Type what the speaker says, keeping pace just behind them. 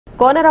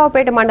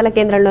కోనరావుపేట మండల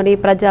కేంద్రంలోని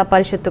ప్రజా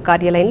పరిషత్తు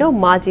కార్యాలయంలో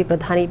మాజీ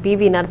ప్రధాని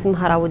పివి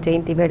నరసింహారావు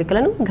జయంతి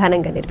వేడుకలను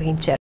ఘనంగా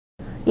నిర్వహించారు.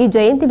 ఈ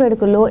జయంతి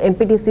వేడుకల్లో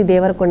ఎంపీటీసీ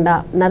దేవరకొండ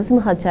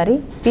నరసింహాచారి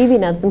పివి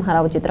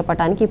నరసింహారావు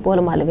చిత్రపటానికి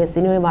పూలమాల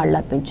వేసి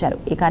నివాళులర్పించారు.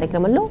 ఈ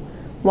కార్యక్రమంలో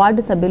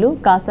వార్డు సభ్యులు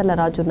కాసర్ల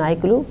రాజు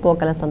నాయకులు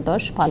పోకల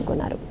సంతోష్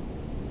పాల్గొన్నారు.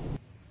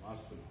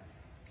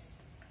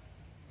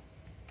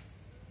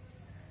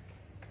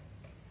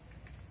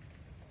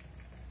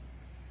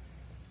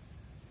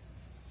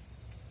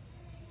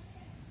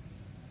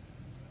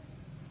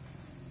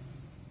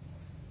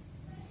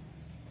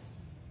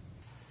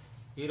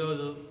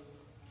 ఈరోజు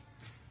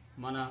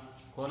మన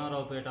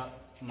కోనరావుపేట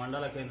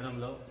మండల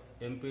కేంద్రంలో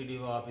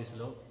ఎంపీడీఓ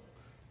ఆఫీసులో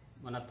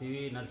మన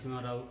పివి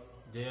నరసింహారావు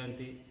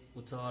జయంతి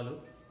ఉత్సవాలు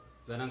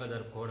ఘనంగా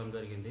జరుపుకోవడం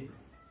జరిగింది.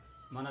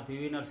 మన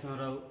పివి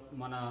నరసింహారావు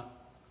మన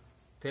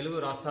తెలుగు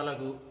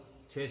రాష్ట్రాలకు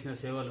చేసిన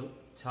సేవలు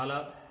చాలా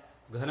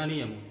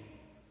గణనీయము.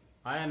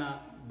 ఆయన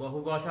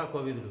బహుభాషా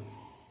కోవిదుడు.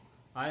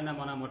 ఆయన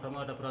మన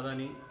మొట్టమొదటి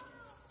ప్రధాని,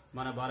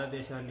 మన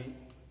భారతదేశాన్ని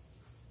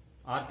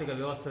ఆర్థిక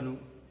వ్యవస్థను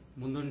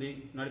ముందుండి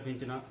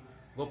నడిపించిన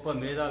గొప్ప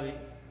మేధావి.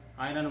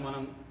 ఆయనను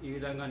మనం ఈ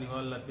విధంగా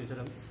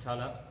నివాళులర్పించడం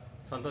చాలా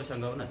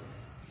సంతోషంగా ఉన్నది.